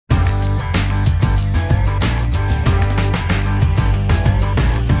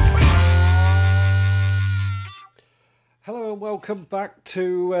welcome back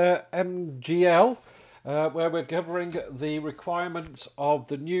to MGL, where we're covering the requirements of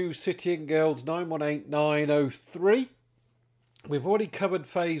the new City and Guilds 918903. We've already covered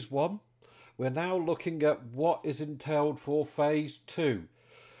phase 1. We're now looking at what is entailed for phase 2.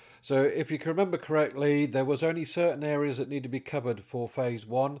 So if you can remember correctly, there was only certain areas that need to be covered for phase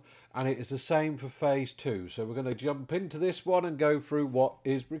 1, and it is the same for phase 2. So we're going to jump into this one and go through what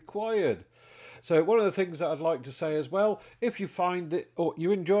is required. So one of the things that I'd like to say as well, if you find it or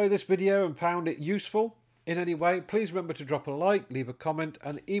you enjoy this video and found it useful in any way, please remember to drop a like, leave a comment,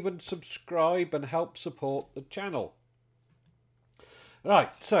 and even subscribe and help support the channel.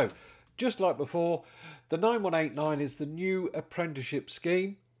 Right, so just like before, the 9189 is the new apprenticeship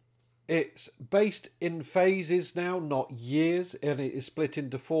scheme. It's based in phases now, not years, and it is split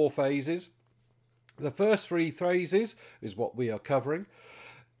into 4 phases. The first 3 phases is what we are covering,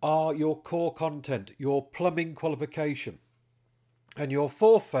 are your core content, your plumbing qualification. And your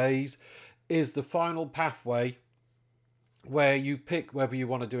 4th phase is the final pathway where you pick whether you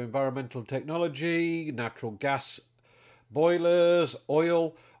want to do environmental technology, natural gas boilers,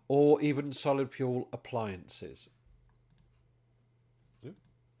 oil, or even solid fuel appliances.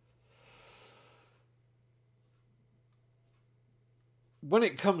 When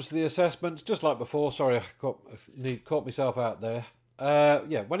it comes to the assessments, just like before, sorry, I caught myself out there.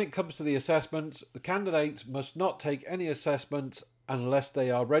 When it comes to the assessments, the candidates must not take any assessments unless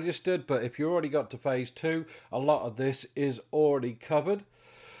they are registered. But if you already got to phase 2, a lot of this is already covered.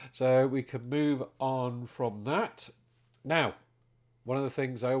 So we can move on from that. Now, one of the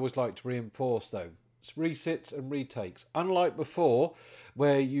things I always like to reinforce though, is resits and retakes. Unlike before,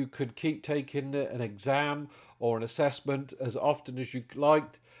 where you could keep taking an exam or an assessment as often as you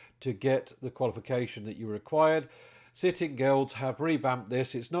liked to get the qualification that you required, City and Guilds have revamped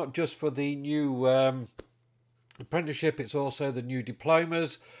this. It's not just for the new apprenticeship, it's also the new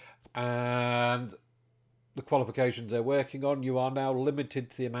diplomas and the qualifications they're working on. You are now limited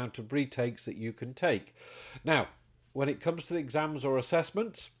to the amount of retakes that you can take. Now, when it comes to the exams or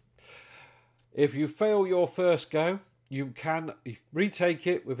assessments, if you fail your first go, you can retake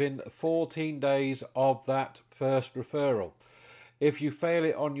it within 14 days of that first referral. If you fail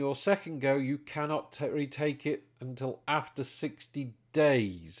it on your second go, you cannot retake it until after 60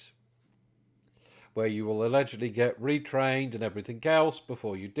 days, where you will allegedly get retrained and everything else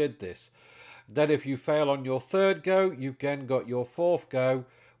before you did this. Then if you fail on your third go, you then got your 4th go,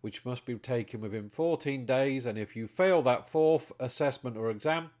 which must be taken within 14 days. And if you fail that 4th assessment or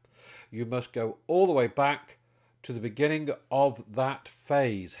exam, you must go all the way back to the beginning of that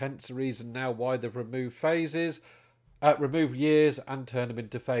phase. Hence the reason now why they've removed phases, remove years and turn them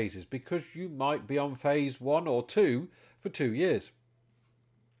into phases, because you might be on phase 1 or 2 for 2 years,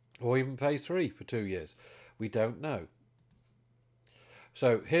 or even phase 3 for 2 years. We don't know.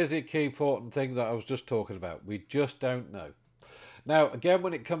 So here's the key important thing that I was just talking about. We just don't know. Now, again,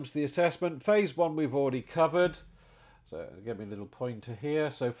 when it comes to the assessment, phase 1 we've already covered. So give me a little pointer here.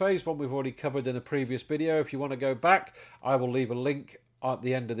 So phase 1 we've already covered in a previous video. If you want to go back, I will leave a link at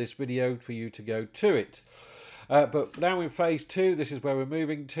the end of this video for you to go to it. But now in phase 2, this is where we're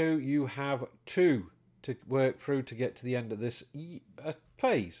moving to. You have 2 to work through to get to the end of this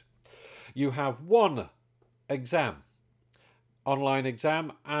phase. You have 1 exam, online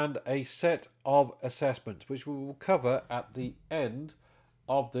exam, and a set of assessments, which we will cover at the end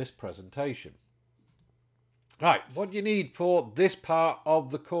of this presentation. Right, what do you need for this part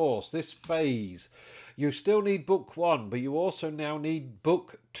of the course, this phase? You still need book 1, but you also now need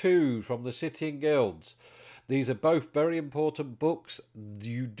book 2 from the City and Guilds. These are both very important books.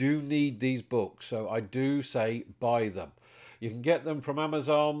 You do need these books, so I do say buy them. You can get them from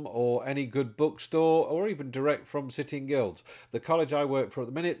Amazon or any good bookstore, or even direct from City and Guilds. The college I work for at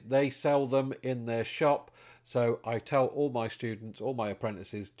the minute, they sell them in their shop. So I tell all my students, all my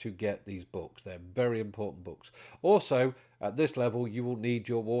apprentices, to get these books. They're very important books. Also, at this level, you will need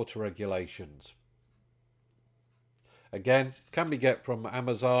your water regulations. Again, can be get from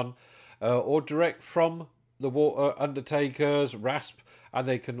Amazon or direct from the water undertakers, RASP, and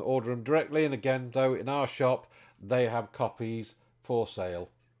they can order them directly. And again, though, in our shop, they have copies for sale.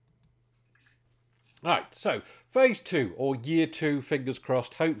 Right, so phase 2 or year 2, fingers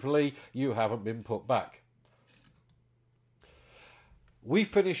crossed, hopefully you haven't been put back. We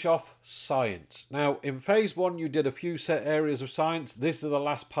finish off science. Now, in phase 1, you did a few set areas of science. This is the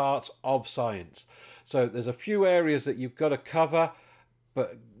last parts of science. So there's a few areas that you've got to cover,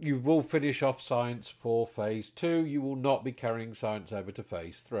 but you will finish off science for phase 2. You will not be carrying science over to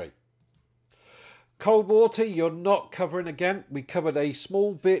phase 3. Cold water, you're not covering again. We covered a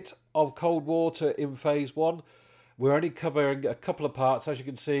small bit of cold water in phase 1. we're only covering a couple of parts. As you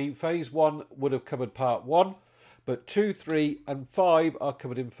can see, phase 1 would have covered part 1, but 2, 3 and 5 are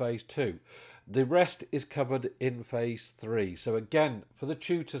covered in phase 2. The rest is covered in phase 3. So again, for the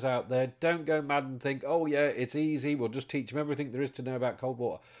tutors out there, don't go mad and think, oh yeah, it's easy, we'll just teach them everything there is to know about cold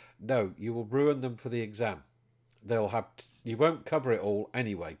water. No, you will ruin them for the exam. You won't cover it all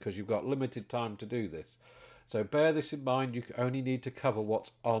anyway, because you've got limited time to do this. So bear this in mind, you only need to cover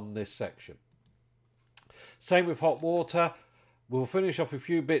what's on this section. Same with hot water. We'll finish off a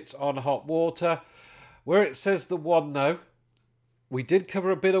few bits on hot water. Where it says the 1 though, we did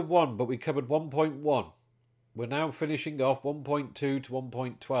cover a bit of 1, but we covered 1.1. We're now finishing off 1.2 to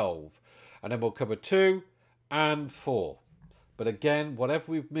 1.12. And then we'll cover 2 and 4. But again, whatever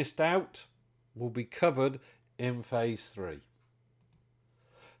we've missed out will be covered in phase 3.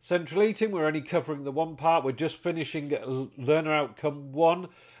 Central heating, we're only covering the 1 part. We're just finishing learner outcome 1,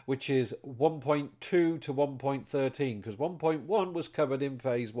 which is 1.2 to 1.13, because 1.1 was covered in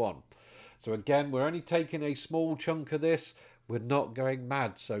phase 1. So again, we're only taking a small chunk of this. We're not going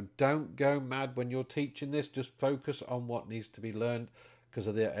mad. So don't go mad when you're teaching this. Just focus on what needs to be learned because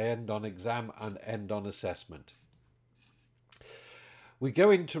of the end on exam and end on assessment. We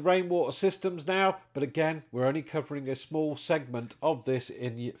go into rainwater systems now, but again, we're only covering a small segment of this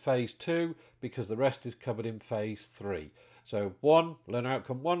in phase 2 because the rest is covered in phase 3. So 1, learner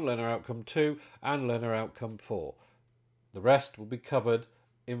outcome 1, learner outcome 2, and learner outcome 4. The rest will be covered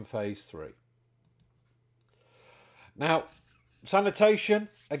in phase 3. Now, sanitation,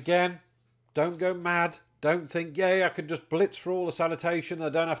 again, don't go mad. Don't think, yeah, I can just blitz through all the sanitation. I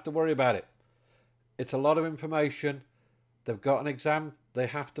don't have to worry about it. It's a lot of information. They've got an exam they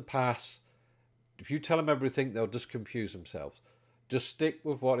have to pass. If you tell them everything, they'll just confuse themselves. Just stick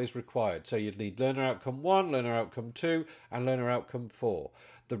with what is required. So you'd need learner outcome 1, learner outcome 2, and learner outcome 4.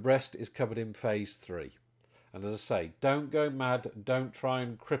 The rest is covered in phase 3. And as I say, don't go mad. Don't try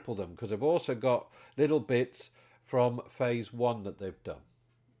and cripple them because they've also got little bits from phase 1 that they've done.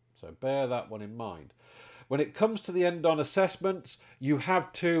 So bear that one in mind. When it comes to the end on assessments, you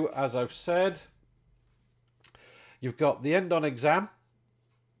have to, as I've said, you've got the end on exam,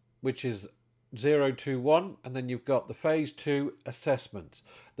 which is 0 to 1, and then you've got the phase 2 assessments.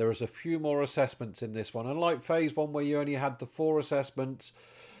 There is a few more assessments in this one. Unlike phase 1 where you only had the 4 assessments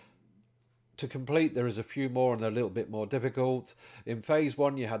to complete, there is a few more and they're a little bit more difficult. In phase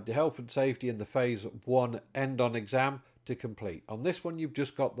 1 you had the health and safety and the phase 1 end on exam to complete. On this one you've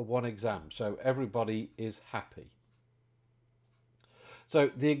just got the 1 exam, so everybody is happy. So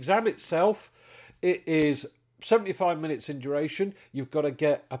the exam itself, it is 75 minutes in duration. You've got to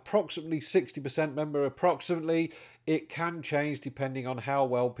get approximately 60%. Remember, approximately, it can change depending on how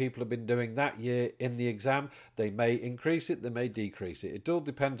well people have been doing that year in the exam. They may increase it, they may decrease it. It all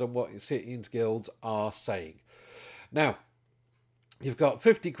depends on what your city and guilds are saying. Now, you've got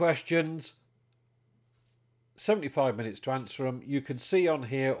 50 questions, 75 minutes to answer them. You can see on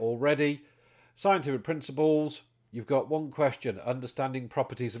here already, scientific principles. You've got 1 question, understanding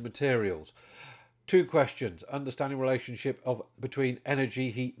properties of materials. 2 questions, understanding relationship between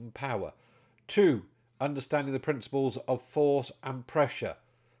energy, heat and power. 2, understanding the principles of force and pressure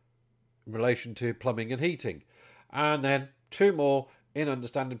in relation to plumbing and heating. And then 2 more in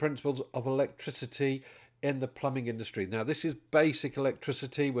understanding principles of electricity in the plumbing industry. Now this is basic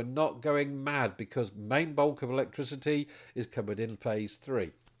electricity. We're not going mad because main bulk of electricity is covered in phase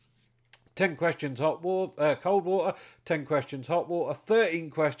 3. 10 questions cold water, 10 questions hot water, 13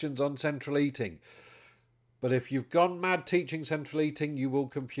 questions on central heating. But if you've gone mad teaching central heating, you will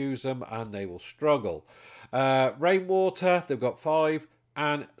confuse them and they will struggle. Rainwater, they've got 5,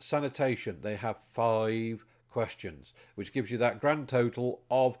 and sanitation, they have 5 questions, which gives you that grand total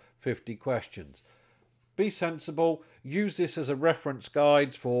of 50 questions. Be sensible, use this as a reference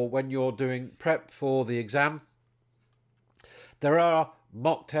guide for when you're doing prep for the exam. There are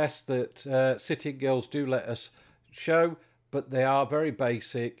mock tests that City and Guilds do let us show, but they are very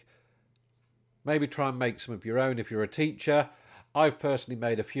basic. Maybe try and make some of your own if you're a teacher. I've personally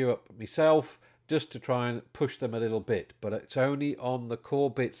made a few up myself just to try and push them a little bit, but it's only on the core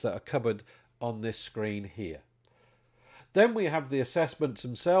bits that are covered on this screen here. Then we have the assessments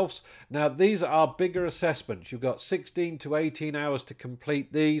themselves. Now these are bigger assessments. You've got 16 to 18 hours to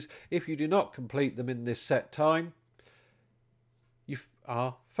complete these. If you do not complete them in this set time, you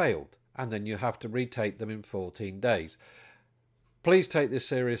are failed, and then you have to retake them in 14 days. Please take this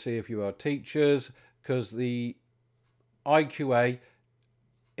seriously if you are teachers, because the IQA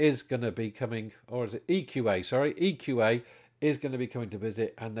is going to be coming, or is it EQA, sorry, EQA is going to be coming to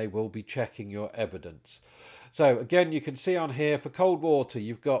visit, and they will be checking your evidence. So again, you can see on here for cold water,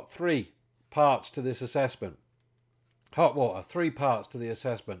 you've got 3 parts to this assessment. Hot water, 3 parts to the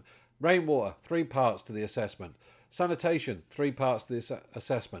assessment. Rainwater, 3 parts to the assessment. Sanitation, 3 parts to the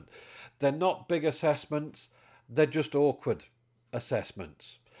assessment. They're not big assessments, they're just awkward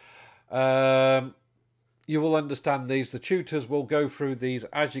assessments. You will understand these. The tutors will go through these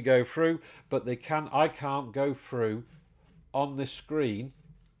as you go through, but I can't go through on this screen.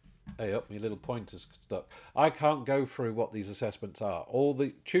 Hey, up, my little pointer's stuck. I can't go through what these assessments are. All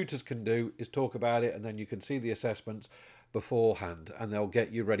the tutors can do is talk about it, and then you can see the assessments beforehand, and they'll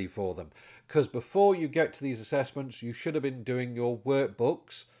get you ready for them. Because before you get to these assessments, you should have been doing your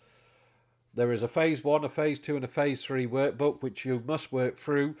workbooks. There is a phase 1, a phase 2, and a phase 3 workbook, which you must work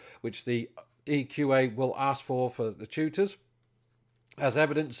through, which the EQA will ask for the tutors as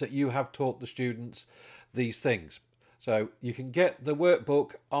evidence that you have taught the students these things. So you can get the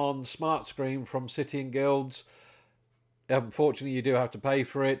workbook on Smart Screen from City and Guilds. Unfortunately, you do have to pay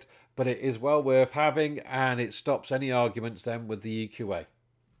for it, but it is well worth having, and it stops any arguments then with the EQA.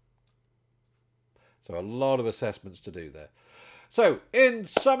 So a lot of assessments to do there. So in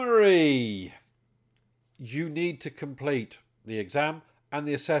summary, you need to complete the exam and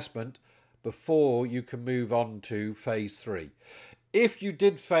the assessment before you can move on to phase 3. If you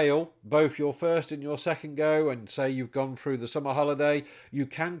did fail both your first and your second go, and say you've gone through the summer holiday, you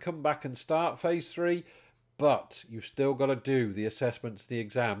can come back and start phase 3, but you've still got to do the assessments, the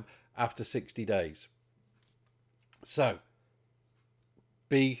exam, after 60 days. So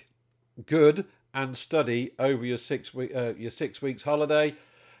be good and study over your 6 weeks holiday.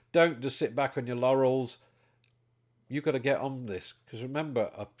 Don't just sit back on your laurels. You've got to get on this, because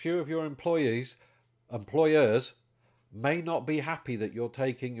remember, a few of your employers may not be happy that you're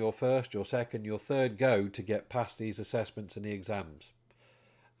taking your first, your second, your third go to get past these assessments and the exams.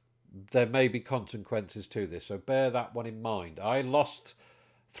 There may be consequences to this, so bear that one in mind. I lost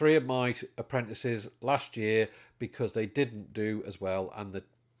 3 of my apprentices last year because they didn't do as well, and the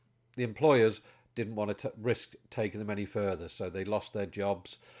employers didn't want to risk taking them any further, so they lost their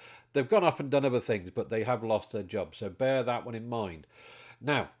jobs. They've gone off and done other things, but they have lost their jobs, so bear that one in mind.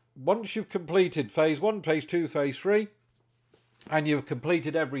 Now, once you've completed phase 1, phase 2, phase 3, and you've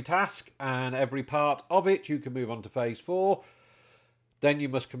completed every task and every part of it, you can move on to phase 4. Then you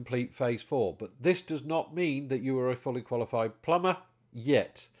must complete phase 4. But this does not mean that you are a fully qualified plumber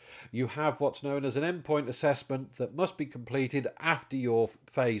yet. You have what's known as an endpoint assessment that must be completed after your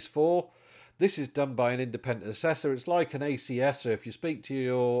phase 4. This is done by an independent assessor. It's like an ACS. So if you speak to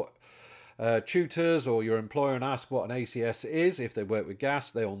your tutors or your employer and ask what an ACS is, if they work with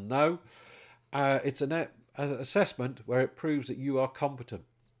gas, they'll know. It's an assessment where it proves that you are competent.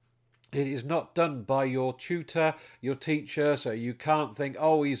 It is not done by your tutor, your teacher, so you can't think,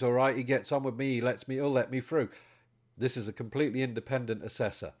 oh, he's all right, he gets on with me, he'll let me through. This is a completely independent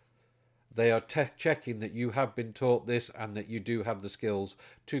assessor. They are checking that you have been taught this and that you do have the skills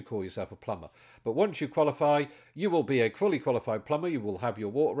to call yourself a plumber. But once you qualify, you will be a fully qualified plumber. You will have your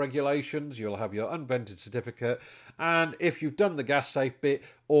water regulations, you'll have your unvented certificate, and if you've done the gas safe bit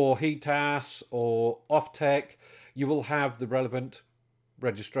or HETAS or off-tech, you will have the relevant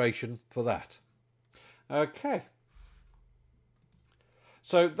registration for that. Okay.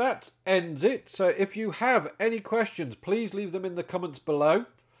 So that ends it. So if you have any questions, please leave them in the comments below.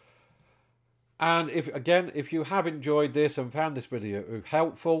 And if you have enjoyed this and found this video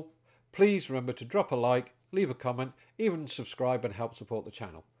helpful, please remember to drop a like, leave a comment, even subscribe and help support the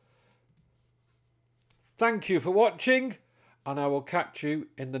channel. Thank you for watching, and I will catch you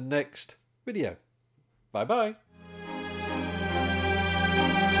in the next video. Bye bye.